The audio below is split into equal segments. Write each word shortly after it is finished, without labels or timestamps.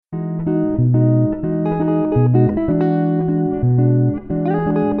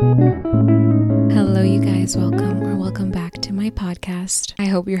podcast. I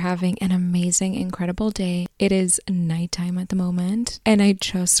hope you're having an amazing, incredible day. It is nighttime at the moment, and I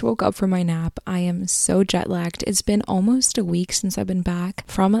just woke up from my nap. I am so jet lagged. It's been almost a week since I've been back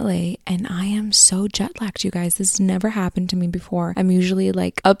from LA, and I am so jet lagged, you guys. This never happened to me before. I'm usually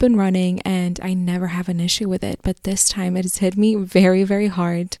like up and running, and I never have an issue with it, but this time it has hit me very, very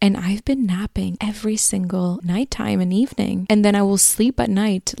hard, and I've been napping every single nighttime and evening, and then I will sleep at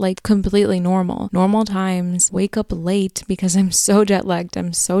night like completely normal times, wake up late because I'm so jet lagged.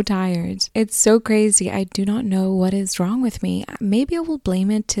 I'm so tired. It's so crazy. I do not know what is wrong with me. Maybe I will blame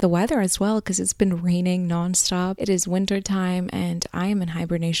it to the weather as well, because it's been raining nonstop. It is winter time and I am in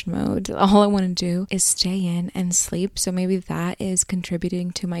hibernation mode. All I want to do is stay in and sleep, so maybe that is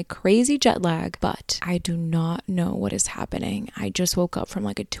contributing to my crazy jet lag, but I do not know what is happening. I just woke up from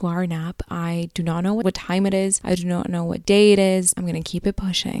like a 2-hour nap. I do not know what time it is. I do not know what day it is. I'm gonna keep it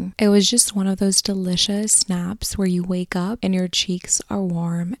pushing. It was just one of those delicious naps where you wake up and your cheeks are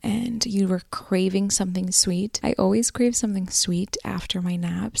warm and you were craving something sweet. I always crave something sweet after my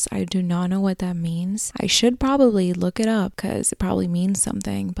naps. I do not know what that means. I should probably look it up because it probably means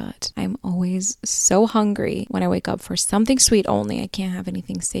something, but I'm always so hungry when I wake up for something sweet only. I can't have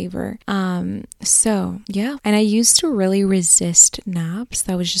anything savor. So yeah. And I used to really resist naps.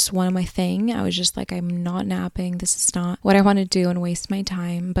 That was just one of my thing. I was just like, I'm not napping. This is not what I want to do and waste my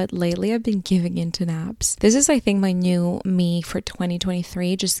time. But lately I've been giving into naps. This is, I think, my new me for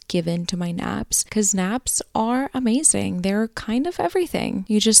 2023, just give in to my naps, because naps are amazing. They're kind of everything.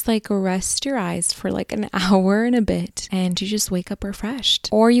 You just like rest your eyes for like an hour and a bit and you just wake up refreshed,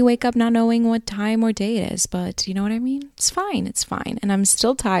 or you wake up not knowing what time or day it is, but you know what I mean? It's fine. And I'm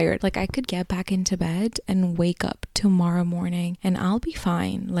still tired. Like I could get back into bed and wake up tomorrow morning and I'll be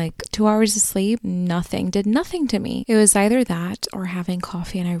fine. Like 2 hours of sleep, did nothing to me. It was either that or having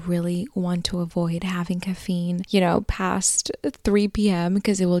coffee, and I really want to avoid having caffeine, past 3 p.m.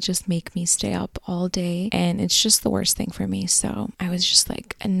 because it will just make me stay up all day and it's just the worst thing for me. So I was just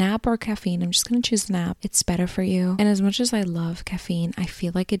like, a nap or caffeine. I'm just going to choose a nap. It's better for you. And as much as I love caffeine, I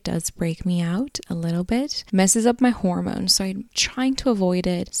feel like it does break me out a little bit, messes up my hormones. So I'm trying to avoid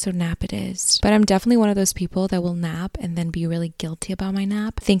it. So nap it is. But I'm definitely one of those people that will nap and then be really guilty about my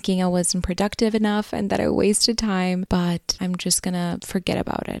nap, thinking I wasn't productive enough and that I wasted time, but I'm just going to forget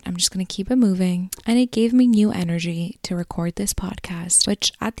about it. I'm just going to keep it moving. And it gave me new energy to record this podcast,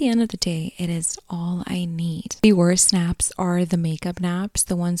 which at the end of the day, it is all I need. The worst naps are the makeup naps,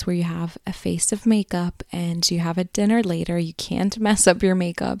 the ones where you have a face of makeup and you have a dinner later. You can't mess up your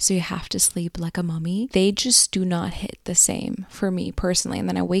makeup, so you have to sleep like a mummy. They just do not hit the same for me personally. And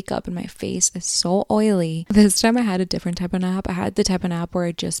then I wake up and my face is so oily. This time I had a different type of nap. I had the type of nap where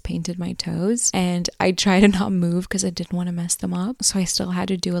I just painted my toes and I tried to not move because I didn't want to mess them up. So I still had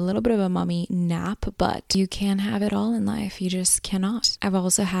to do a little bit of a mummy nap, but you can have it all in life. You just cannot. I've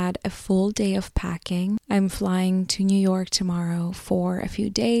also had a full day of packing. I'm flying to New York tomorrow for a few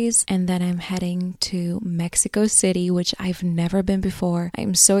days, and then I'm heading to Mexico City, which I've never been before.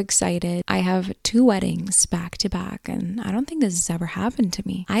 I'm so excited. I have 2 weddings back to back, and I don't think this has ever happened to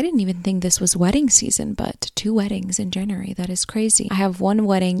me. I didn't even think this was wedding season, but 2 weddings in January. That is crazy. I have 1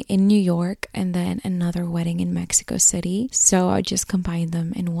 wedding in New York and then another wedding in Mexico City. So I just combined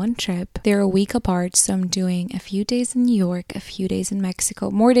them in one trip. They're a week apart, so I'm doing a few days in New York, a few days in Mexico,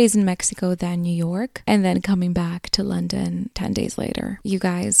 more days in Mexico than New York, and then coming back to London 10 days later. You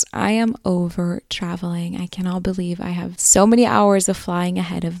guys, I am over traveling. I cannot believe I have so many hours of flying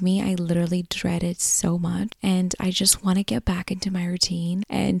ahead of me. I literally dread it so much, and I just want to get back into my routine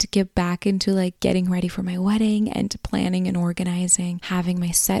and get back into like getting ready for my wedding and planning and organizing, having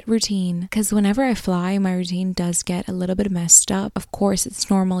my set routine, because whenever I fly, my routine does get a little bit messed up. Of course, it's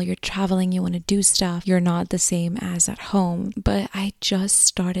normal. You're traveling, you want to do stuff. You're not the same as at home, but I just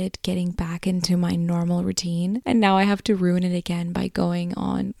started getting back into my normal routine, and now I have to ruin it again by going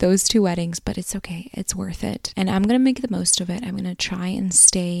on those 2 weddings, but it's okay. It's worth it, and I'm gonna make the most of it. I'm gonna try and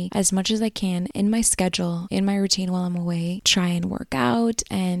stay as much as I can in my schedule, in my routine while I'm away, try and work out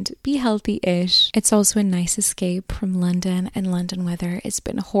and be healthy-ish. It's also a nice escape from London and London weather. It's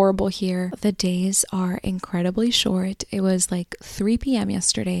been horrible here. The days are incredibly short. It was like 3 p.m.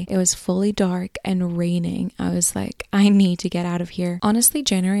 yesterday. It was fully dark and raining. I was like, I need to get out of here. Honestly,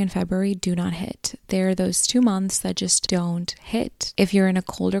 January and February do not hit. it. There are those 2 months that just don't hit. If you're in a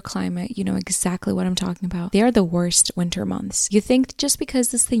colder climate, you know exactly what I'm talking about. They are the worst winter months. You think just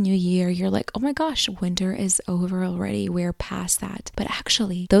because it's the new year, you're like, oh my gosh, winter is over already. We're past that. But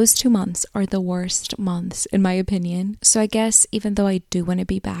actually, those 2 months are the worst months, in my opinion. So I guess even though I do want to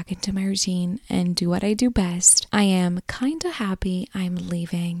be back into my routine and do what I do best, I am kind of happy I'm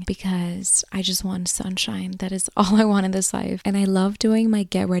leaving because I just want sunshine. That is all I want in this life. And I love doing my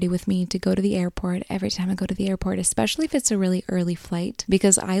get ready with me to go to the airport every time I go to the airport, especially if it's a really early flight,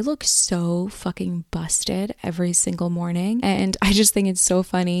 because I look so fucking busted every single morning. And I just think it's so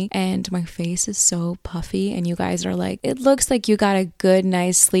funny. And my face is so puffy. And you guys are like, it looks like you got a good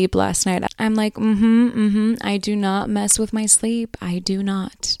night's sleep last night. I'm like, I do not mess with my sleep. I do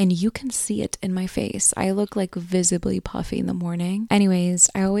not. And you can see it in my face. I look like visibly puffy in the morning. Anyways,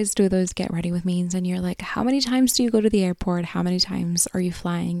 I always do those get ready with me's, and you're like, how many times do you go to the airport? How many times are you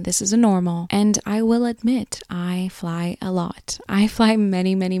flying? This is a normal. And I will admit, I fly a lot. I fly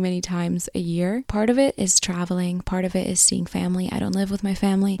many times a year. Part of it is traveling. Part of it is seeing family. I don't live with my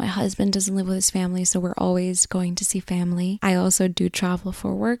family. My husband doesn't live with his family, so we're always going to see family. I also do travel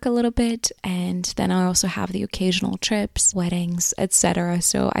for work a little bit, and then I also have the occasional trips, weddings, etc.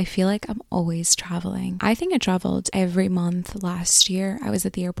 So I feel like I'm always traveling. I think I traveled every month last year. I was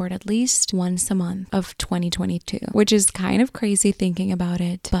at the airport at least once a month of 2022, which is kind of crazy thinking about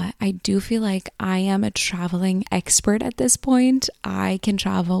it, but I do feel like I am a traveling expert at this point. I can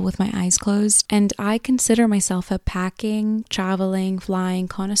travel with my eyes closed, and I consider myself a packing, traveling, flying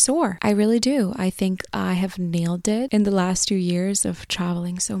connoisseur. I really do. I think I have nailed it in the last 2 years of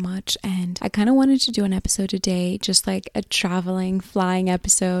traveling so much, and I kind of wanted to do an episode today, just like a traveling, flying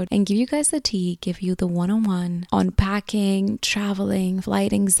episode, and give you guys the tea, give you the one-on-one on packing, traveling,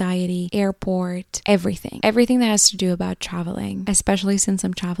 flight anxiety, airport, everything that has to do about traveling, especially since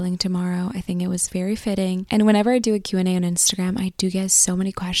I'm traveling tomorrow. I think it was very fitting. And whenever I do a Q&A on Instagram, I do get so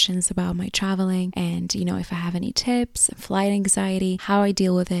many questions about my traveling and, you know, if I have any tips, flight anxiety, how I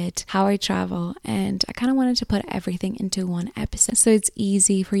deal with it, how I travel. And I kind of wanted to put everything into one episode so it's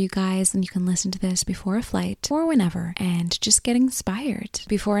easy for you guys and you can listen to this before a flight or whenever and just get inspired.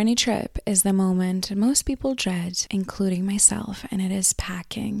 Before any trip is the moment most people dread, including myself, and it is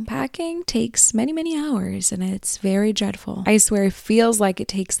packing. Packing takes many hours and it's very dreadful. I swear it feels like it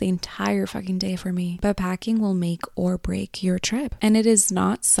takes the entire fucking day for me, but packing will make or break your trip, and it is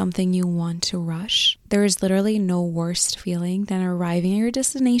not something you want to rush. There is literally no worse feeling than arriving at your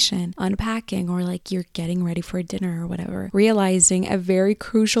destination, unpacking, or like you're getting ready for dinner or whatever, realizing a very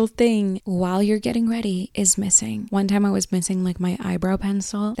crucial thing while you're getting ready is missing. One time I was missing like my eyebrow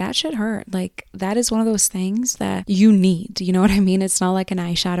pencil. That shit hurt. Like that is one of those things that you need. You know what I mean? It's not like an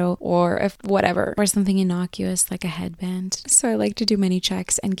eyeshadow or whatever, or something innocuous like a headband. So I like to do many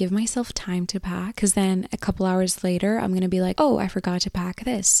checks and give myself time to pack, because then a couple hours later I'm going to be like, oh, I forgot to pack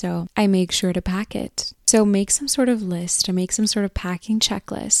this. So I make sure to pack it. So make some sort of list or make some sort of packing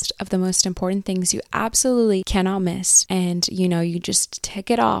checklist of the most important things you absolutely cannot miss. And, you know, you just tick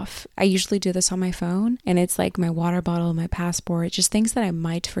it off. I usually do this on my phone, and it's like my water bottle, my passport, just things that I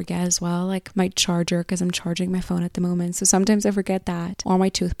might forget as well, like my charger, because I'm charging my phone at the moment. So sometimes I forget that, or my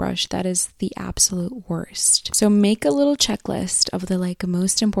toothbrush. That is the absolute worst. So make a little checklist of the like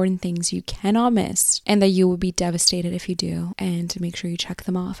most important things you cannot miss and that you will be devastated if you do, and make sure you check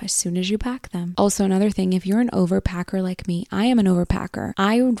them off as soon as you pack them. Also, another thing, if you're an overpacker like me, I am an overpacker.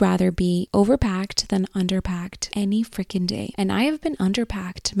 I would rather be overpacked than underpacked any freaking day. And I have been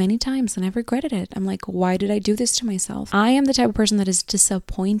underpacked many times and I've regretted it. I'm like, why did I do this to myself? I am the type of person that is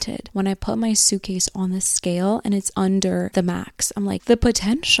disappointed when I put my suitcase on the scale and it's under the max. I'm like, the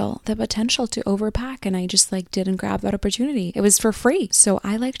potential to overpack, and I just like didn't grab that opportunity. It was for free. So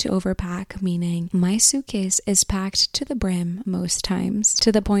I like to overpack, meaning my suitcase is packed to the brim most times,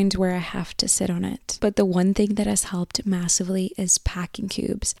 to the point where I have to sit on it. But the one thing that has helped massively is packing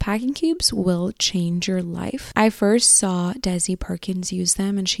cubes. Packing cubes will change your life. I first saw Desi Perkins use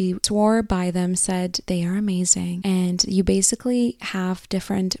them and she swore by them, said they are amazing. And you basically have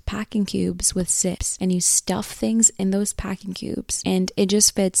different packing cubes with zips and you stuff things in those packing cubes and it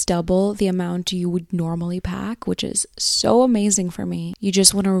just fits double the amount you would normally pack, which is so amazing for me. You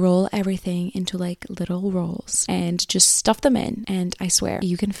just want to roll everything into like little rolls and just stuff them in, and I swear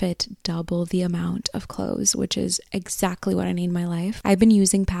you can fit double the amount of of clothes, which is exactly what I need in my life. I've been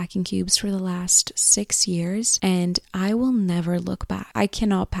using packing cubes for the last 6 years and I will never look back. I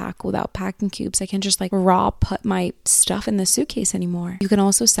cannot pack without packing cubes. I can't just like raw put my stuff in the suitcase anymore. You can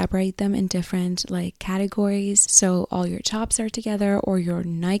also separate them in different like categories. So all your tops are together or your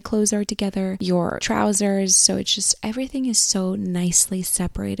night clothes are together, your trousers. So it's just everything is so nicely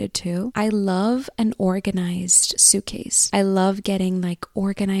separated too. I love an organized suitcase. I love getting like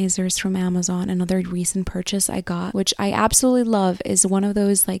organizers from Amazon. Another recent purchase I got, which I absolutely love, is one of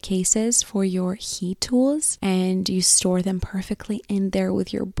those like cases for your heat tools, and you store them perfectly in there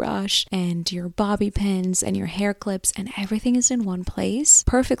with your brush and your bobby pins and your hair clips, and everything is in one place,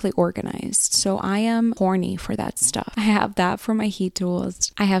 perfectly organized. So I am horny for that stuff. I have that for my heat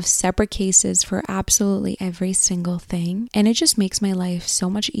tools. I have separate cases for absolutely every single thing, and it just makes my life so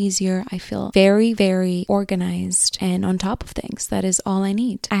much easier. I feel very, very organized and on top of things. That is all I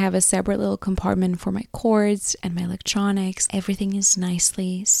need. I have a separate little compartment for my cords and my electronics. Everything is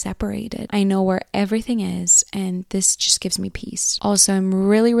nicely separated. I know where everything is, and this just gives me peace. Also, I'm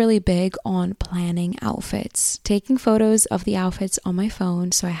really, really big on planning outfits. Taking photos of the outfits on my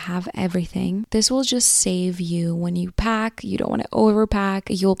phone so I have everything. This will just save you when you pack. You don't want to overpack.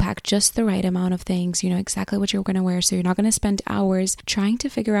 You'll pack just the right amount of things. You know exactly what you're going to wear, so you're not going to spend hours trying to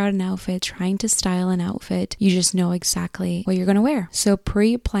figure out an outfit, trying to style an outfit. You just know exactly what you're going to wear. So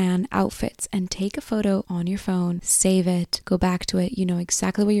pre-plan outfits and take a photo on your phone, save it, go back to it. You know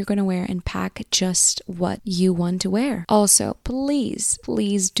exactly what you're going to wear and pack just what you want to wear. Also, please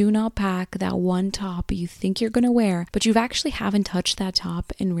do not pack that one top you think you're going to wear, but you actually haven't touched that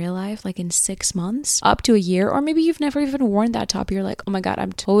top in real life, like in 6 months, up to a year, or maybe you've never even worn that top. You're like, oh my God,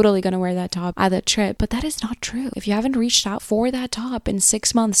 I'm totally going to wear that top at the trip. But that is not true. If you haven't reached out for that top in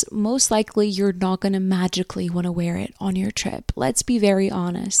 6 months, most likely you're not going to magically want to wear it on your trip. Let's be very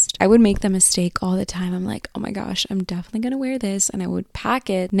honest. I would make the mistake all the time. I'm like, oh my gosh, I'm definitely going to wear this, and I would pack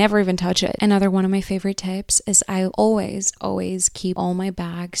it, never even touch it. Another one of my favorite tips is I always keep all my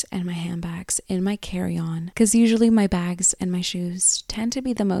bags and my handbags in my carry-on, because usually my bags and my shoes tend to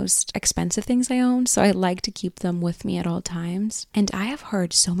be the most expensive things I own, so I like to keep them with me at all times. And I have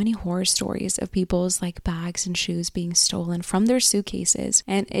heard so many horror stories of people's like bags and shoes being stolen from their suitcases,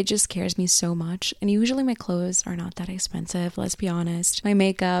 and it just scares me so much. And usually my clothes are not that expensive, let's be honest. My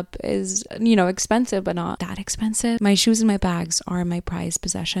makeup is, expensive, but not that expensive. My shoes and my bags are my prized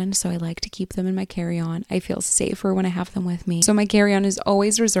possession, so I like to keep them in my carry-on. I feel safer when I have them with me. So my carry-on is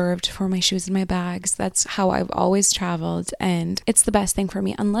always reserved for my shoes and my bags. That's how I've always traveled, and it's the best thing for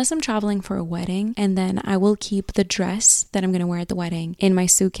me, unless I'm traveling for a wedding, and then I will keep the dress that I'm going to wear at the wedding in my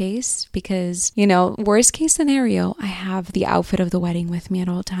suitcase, because, worst case scenario, I have the outfit of the wedding with me at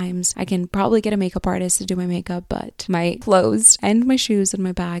all times. I can probably get a makeup artist to do my makeup, but my clothes and my shoes and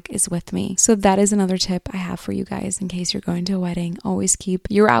my bag is with me. So that is another tip I have for you guys in case you're going to a wedding. Always keep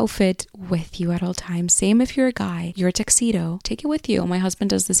your outfit with you at all times. Same if you're a guy, your tuxedo, take it with you. My husband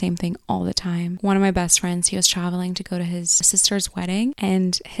does the same thing all the time. One of my best friends, he was traveling to go to his sister's wedding,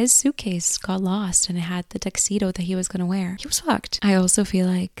 and his suitcase got lost and it had the tuxedo that he was going to wear. He was fucked. I also feel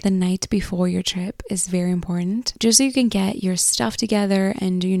like the night before your trip is very important, just so you can get your stuff together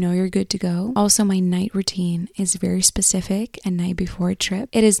and you're good to go. Also, my night routine is very specific, and night before a trip,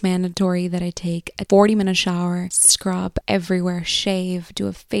 it is mandatory that I take a 40-minute shower, scrub everywhere, shave, do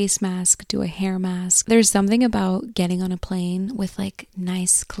a face mask, do a hair mask. There's something about getting on a plane with like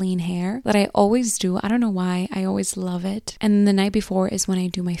nice clean hair that I always do. I don't know why. I always love it. And the night before is when I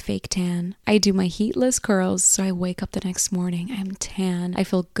do my fake tan. I do my heatless curls, so I wake up the next morning, I'm tan, I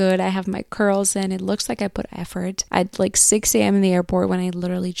feel good, I have my curls in, it looks like I put effort. At like 6 a.m. in the airport when I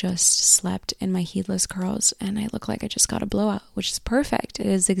literally just slept in my heatless curls, and I look like I just got a blowout, which is perfect. It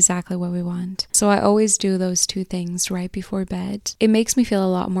is exactly what we want. So I always do those two things right before bed. It makes me feel a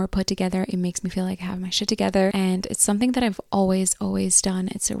lot more put together. It makes me feel like I have my shit together, and it's something that I've always done.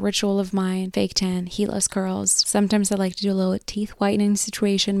 It's a ritual of mine. Fake tan, heatless curls. Sometimes I like to do a little teeth whitening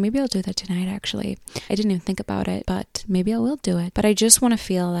situation. Maybe I'll do that tonight, actually. I didn't even think about it, but maybe I will do it. But I just want to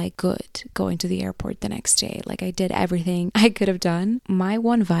feel like good going to the airport the next day. Like I did everything I could have done. My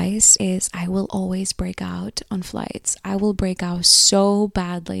one vice is I will always break out on flights. I will break out so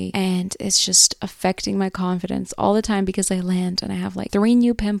badly, and it's just affecting my confidence all the time because I land and I have like 3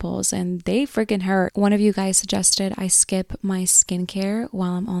 new pimples and they freaking hurt. One of you guys suggested I skip my skincare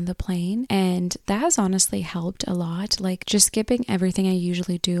while I'm on the plane, and that has honestly helped a lot. Like just skipping everything I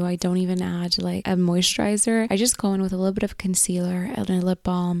usually do. I don't even add like a moisturizer. I just go in with a little bit of concealer and a lip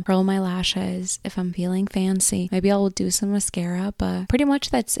balm, curl my lashes. If I'm feeling fancy, maybe I'll do some mascara, but pretty much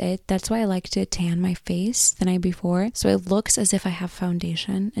that's it. That's why I like to tan my face the night before, so it looks as if I have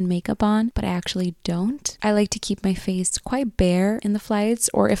foundation and makeup makeup on, but I actually don't. I like to keep my face quite bare in the flights,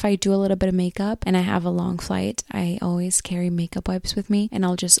 or if I do a little bit of makeup and I have a long flight, I always carry makeup wipes with me and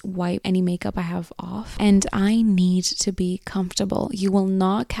I'll just wipe any makeup I have off. And I need to be comfortable. You will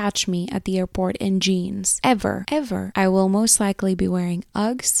not catch me at the airport in jeans. Ever. I will most likely be wearing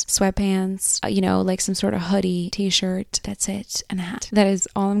Uggs, sweatpants, like some sort of hoodie, t-shirt. That's it. And a hat. That is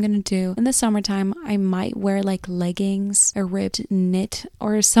all I'm gonna do. In the summertime, I might wear like leggings, a ribbed knit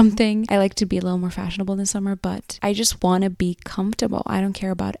or something. I like to be a little more fashionable in the summer, but I just want to be comfortable. I don't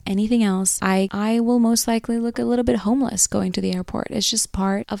care about anything else. I will most likely look a little bit homeless going to the airport. It's just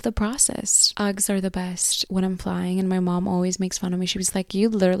part of the process. Uggs are the best when I'm flying, and my mom always makes fun of me. She was like, you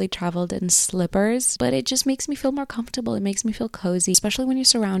literally traveled in slippers, but it just makes me feel more comfortable. It makes me feel cozy, especially when you're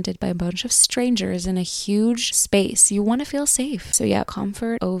surrounded by a bunch of strangers in a huge space. You want to feel safe. So yeah,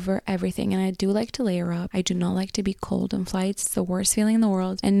 comfort over everything. And I do like to layer up. I do not like to be cold on flights. It's the worst feeling in the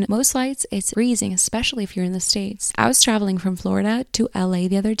world. And most flights, it's freezing, especially if you're in the States. I was traveling from Florida to LA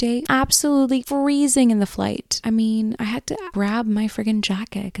the other day. Absolutely freezing in the flight. I mean, I had to grab my friggin'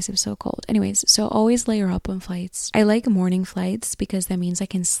 jacket because it was so cold. Anyways, so always layer up on flights. I like morning flights because that means I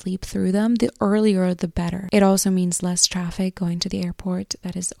can sleep through them. The earlier, the better. It also means less traffic going to the airport.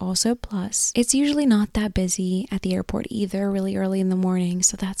 That is also a plus. It's usually not that busy at the airport either, really early in the morning,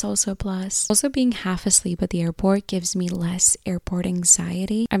 so that's also a plus. Also, being half asleep at the airport gives me less airport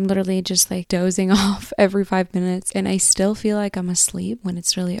anxiety. I'm literally just like dozing off every 5 minutes and I still feel like I'm asleep when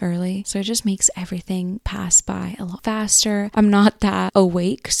it's really early. So it just makes everything pass by a lot faster. I'm not that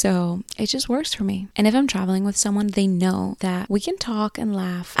awake, so it just works for me. And if I'm traveling with someone, they know that we can talk and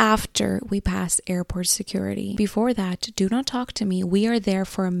laugh after we pass airport security. Before that, do not talk to me. We are there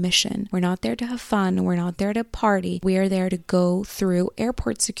for a mission. We're not there to have fun. We're not there to party. We are there to go through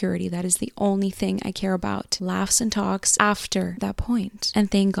airport security. That is the only thing I care about. Laughs and talks after that point. And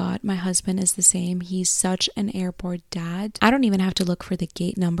thank God my husband is the same. He's such an airport dad. I don't even have to look for the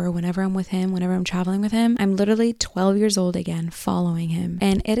gate number whenever I'm with him, whenever I'm traveling with him. I'm literally 12 years old again, following him.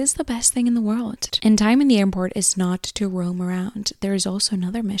 And it is the best thing in the world. And time in the airport is not to roam around. There is also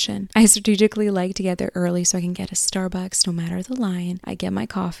another mission. I strategically like to get there early so I can get a Starbucks no matter the line. I get my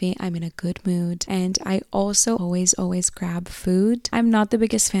coffee. I'm in a good mood. And I also always grab food. I'm not the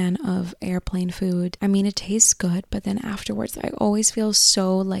biggest fan of airplane food. I mean, it tastes good, but then afterwards I always feel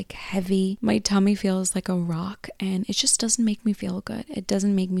so like heavy. My tummy feels like a rock and it just doesn't make me feel good. It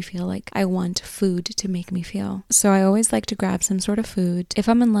doesn't make me feel like I want food to make me feel. So I always like to grab some sort of food. If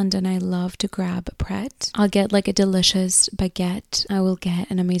I'm in London, I love to grab Pret. I'll get like a delicious baguette. I will get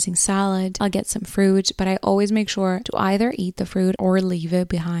an amazing salad. I'll get some fruit, but I always make sure to either eat the fruit or leave it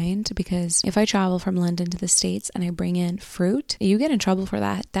behind, because if I travel from London to the States and I bring in fruit, you get in trouble for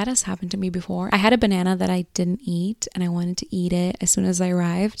that. That has happened to me before. I had a banana that I didn't eat and I wanted to eat it as soon as I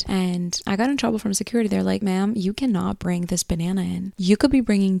arrived, and I got in trouble from security. They're like, ma'am, you cannot bring this banana in. You could be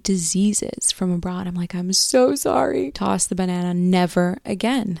bringing diseases from abroad. I'm like, I'm so sorry. Toss the banana, never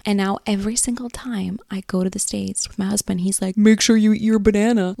again. And now every single time I go to the States with my husband, he's like, make sure you eat your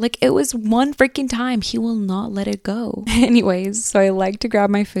banana. Like, it was one freaking time. He will not let it go. Anyways, so I like to grab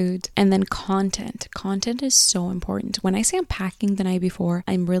my food. And then content. Content is so important. When I say I'm packing the night before,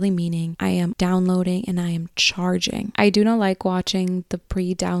 I'm really meaning I am downloading and I am charging. I do not like watching the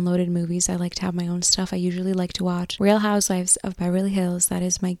pre-downloaded movies. I like to have my own stuff. I usually like to watch Real Housewives of Beverly Hills. That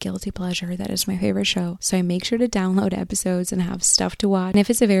is my guilty pleasure. That is my favorite show. So I make sure to download episodes and have stuff to watch. And if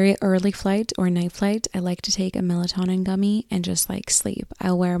it's a very early flight or night flight, I like to take a melatonin gummy and just like sleep.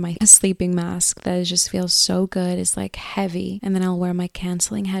 I'll wear my sleeping mask that just feels so good. It's like heavy. And then I'll wear my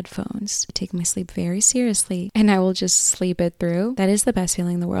canceling headphones. I take my sleep very seriously and I will just sleep it through. That is the best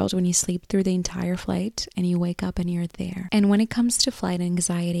feeling in the world, when you sleep through the entire flight and you wake up and you're there. And when it comes to flight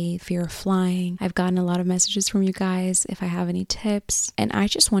anxiety, fear of flying, I've gotten a lot of messages from you guys if I have any tips. And I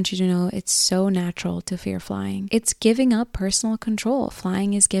just want you to know it's so natural to fear flying. It's giving up personal control.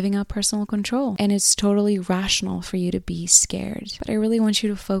 Flying is giving up personal control. And it's totally rational for you to be scared. But I really want you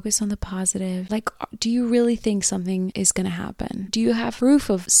to focus on the positive. Like, do you really think something is going to happen? Do you have proof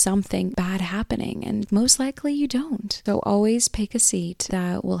of something bad happening? And most likely you don't. So always pick a seat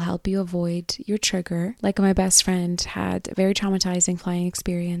that will help you avoid your trigger. Like, my best friend had a very traumatizing flying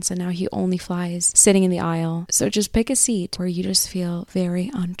experience and now he only flies sitting in the aisle. So just pick a seat where you just feel very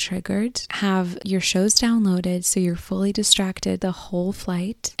untriggered. Have your shows downloaded so you're fully distracted the whole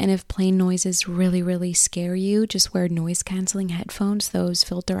flight. And if plane noises really scare you, just wear noise canceling headphones. Those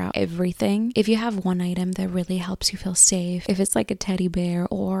filter out everything. If you have one item that really helps you feel safe, if it's like a teddy bear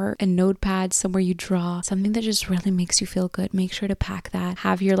or a notepad somewhere you draw, something that just really makes you feel good, make sure to pack that.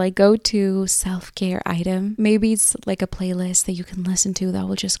 Have your like go-to self-care item. Maybe it's like a playlist that you can listen listen to that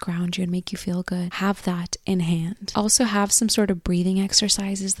will just ground you and make you feel good, have that in hand. Also have some sort of breathing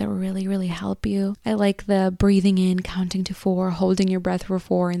exercises that really help you. I like the breathing in, counting to 4, holding your breath for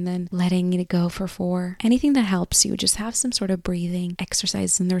 4, and then letting it go for 4. Anything that helps you, just have some sort of breathing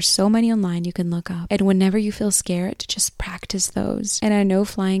exercise, and there's so many online you can look up. And whenever you feel scared, just practice those. And I know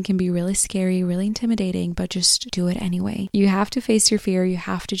flying can be really scary, really intimidating, but just do it anyway. You have to face your fear. You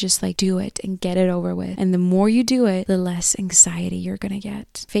have to just do it and get it over with. And the more you do it, the less anxiety you're gonna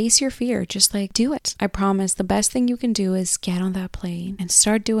get. Face your fear, just do it. I promise the best thing you can do is get on that plane and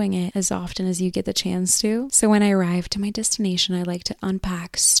start doing it as often as you get the chance to. So when I arrive to my destination, I like to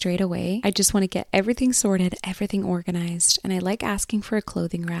unpack straight away. I just want to get everything sorted, everything organized, and I like asking for a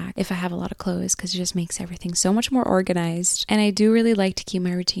clothing rack if I have a lot of clothes, because it just makes everything so much more organized. And I do really like to keep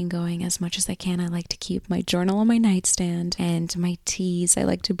my routine going as much as I can. I like to keep my journal on my nightstand and my teas. I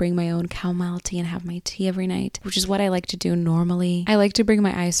like to bring my own chamomile tea and have my tea every night, which is what I like to do normally. I like to bring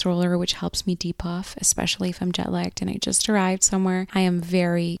my ice roller, which helps me depuff, especially if I'm jet lagged and I just arrived somewhere. I am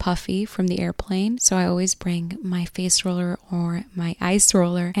very puffy from the airplane, so I always bring my face roller or my ice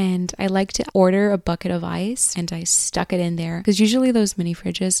roller, and I like to order a bucket of ice and I stuck it in there because usually those mini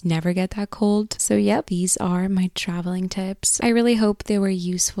fridges never get that cold. So yep, these are my traveling tips. I really hope they were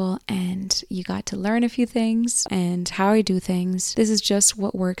useful and you got to learn a few things and how I do things. This is just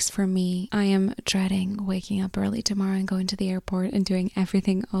what works for me. I am dreading waking up early tomorrow and going to the airport and doing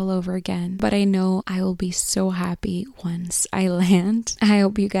everything all over again, but I know I will be so happy once I land. I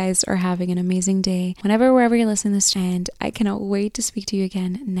hope you guys are having an amazing day wherever you're listening to this, and I cannot wait to speak to you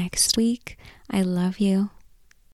again next week. I love you.